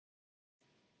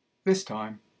This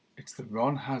time, it's the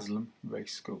Ron Haslem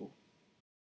Race School.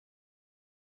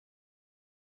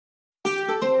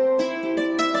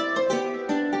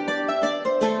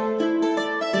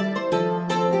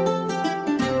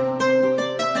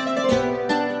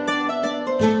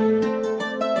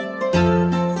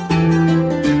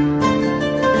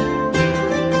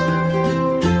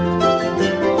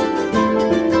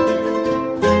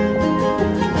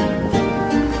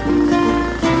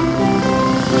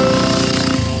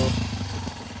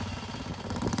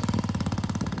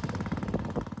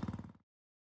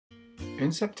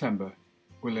 In September,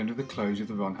 we'll enter the closure of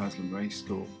the Ron Haslem Race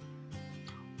School.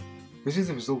 This is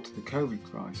a result of the COVID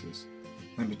crisis,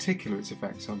 and in particular its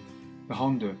effects on the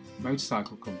Honda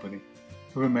motorcycle company,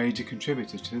 who were a major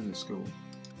contributor to the school.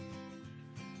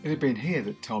 It had been here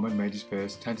that Tom had made his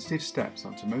first tentative steps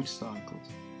onto motorcycles,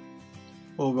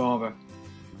 or rather,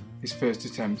 his first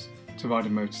attempt to ride a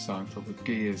motorcycle with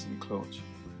gears and clutch.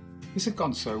 This had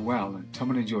gone so well and Tom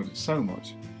had enjoyed it so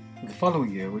much that the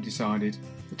following year we decided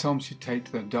that Tom should take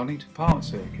to the Donnington Park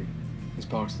circuit as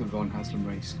part of the Ron Haslem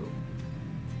Race School.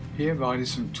 Here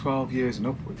riders from 12 years and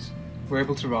upwards were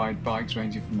able to ride bikes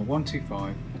ranging from a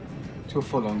 125 to a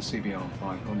full-on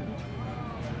CBR500.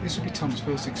 This would be Tom's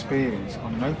first experience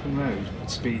on an open road at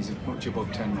speeds of much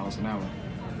above 10 miles an hour.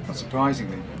 Not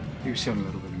surprisingly, he was showing a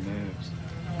little bit of nerves.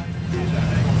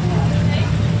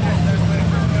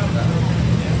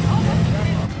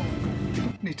 He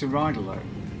didn't need to ride alone,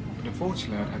 but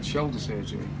unfortunately I'd had shoulder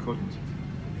surgery and couldn't.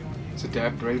 So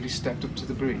Deb bravely stepped up to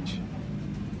the bridge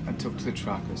and took to the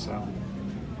track herself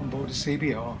on board a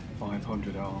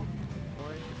CBR500R,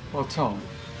 while Tom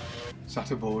sat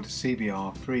aboard a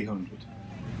CBR300.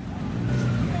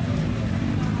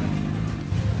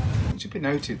 It should be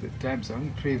noted that Deb's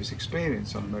only previous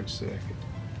experience on a motor circuit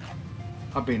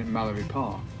had been at Mallory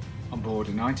Park on board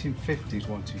a 1950s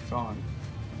 125,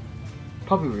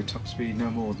 probably with a top speed no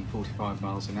more than 45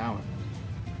 miles an hour.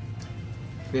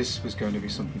 This was going to be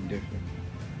something different,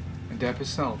 and Deb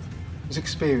herself was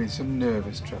experiencing some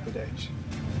nervous trepidation.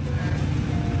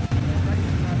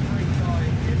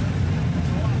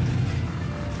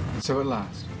 And so at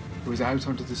last, it was out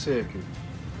onto the circuit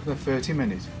for a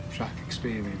 30-minute track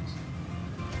experience,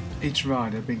 each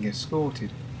rider being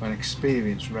escorted by an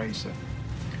experienced racer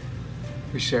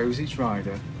who shows each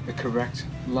rider the correct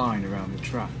line around the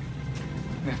track.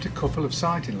 And after a couple of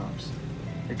sighting laps,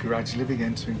 they gradually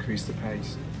begin to increase the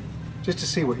pace, just to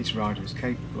see what each rider is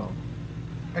capable of,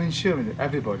 and ensuring that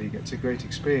everybody gets a great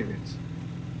experience,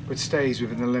 but stays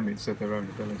within the limits of their own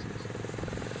abilities.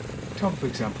 Tom, for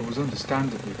example, was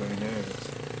understandably very nervous,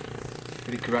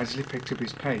 but he gradually picked up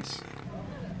his pace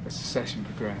as the session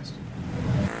progressed.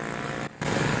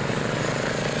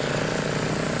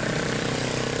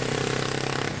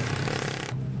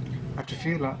 After a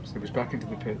few laps, he was back into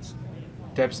the pits,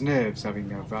 Deb's nerves having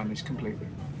now vanished completely.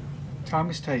 Time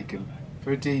was taken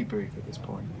for a debrief at this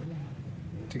point,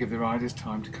 to give the riders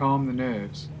time to calm the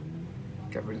nerves,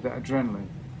 get rid of that adrenaline,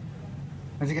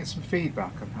 and to get some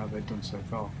feedback on how they'd done so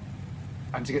far,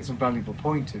 and to get some valuable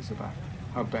pointers about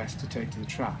how best to take to the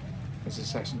track as the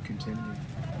session continued.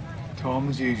 Tom,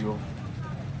 as usual,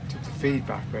 took the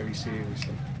feedback very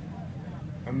seriously,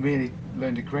 and really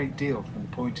learned a great deal from the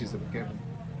pointers that were given.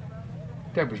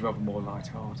 Deb was rather more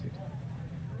light-hearted,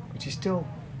 but she still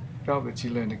felt that she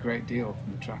learned a great deal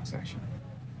from the track session.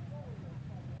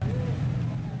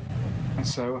 And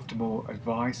so, after more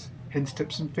advice, hints,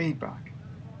 tips and feedback,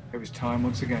 it was time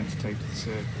once again to take to the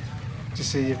circuit, to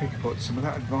see if he could put some of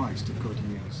that advice to good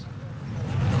use.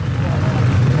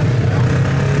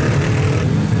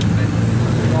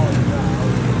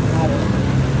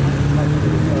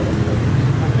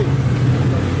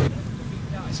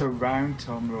 So round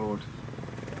Tom roared,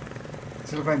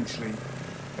 until eventually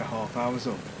the half hour was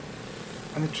up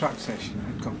and the track session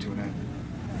had come to an end.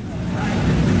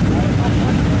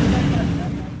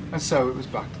 And so it was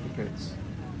back to the pits,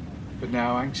 but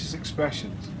now anxious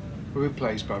expressions were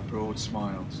replaced by broad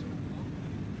smiles.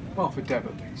 Well, for Deb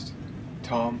at least.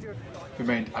 Tom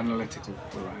remained analytical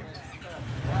throughout.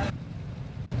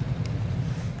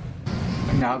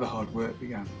 And now the hard work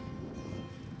began.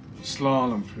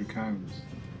 Slalom through cones,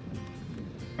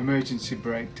 emergency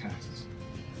brake tests,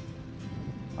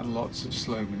 and lots of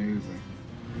slow manoeuvring.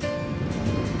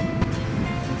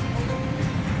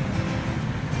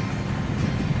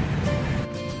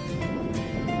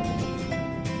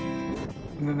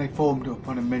 And then they formed up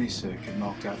on a mini-circuit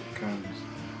marked out with cones.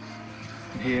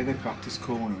 And here they practiced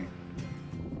cornering.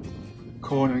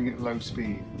 Cornering at low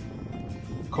speed.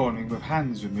 Cornering with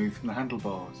hands removed from the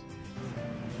handlebars.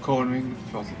 Cornering with the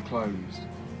throttle closed.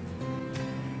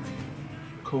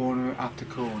 Corner after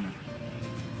corner.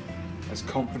 as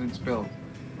confidence built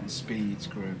and speeds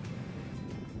grew.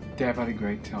 Dev had a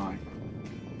great time,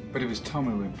 but it was Tom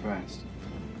who impressed,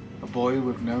 a boy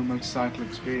with no motorcycle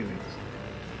experience,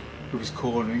 who was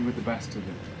cornering with the best of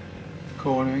them,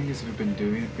 cornering as if he'd been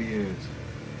doing it for years.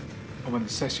 And when the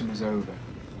session was over,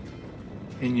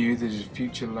 he knew that his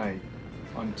future lay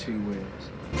on two wheels.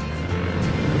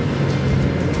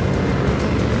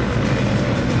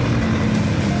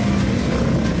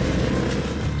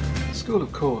 The school,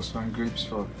 of course, ran groups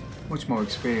for much more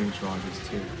experienced riders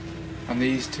too, and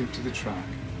these took to the track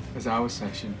as our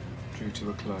session drew to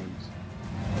a close.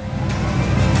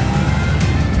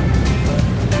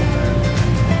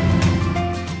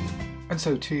 And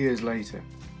so 2 years later,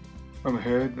 when we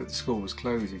heard that the school was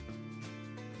closing,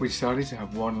 we decided to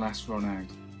have one last run out.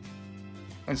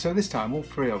 And so this time all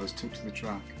three of us took to the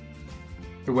track.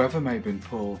 The weather may have been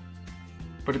poor,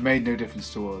 but it made no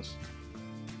difference to us,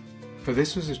 for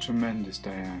this was a tremendous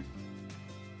day out.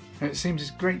 And it seems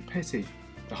a great pity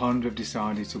the Honda have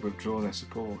decided to withdraw their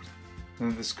support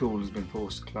and that the school has been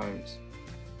forced to close.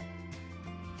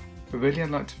 But really I'd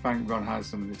like to thank Ron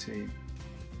Haslem and the team.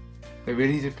 They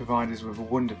really did provide us with a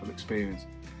wonderful experience,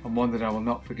 and one that I will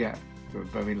not forget for a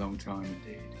very long time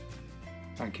indeed.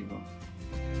 Thank you,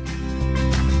 Ron.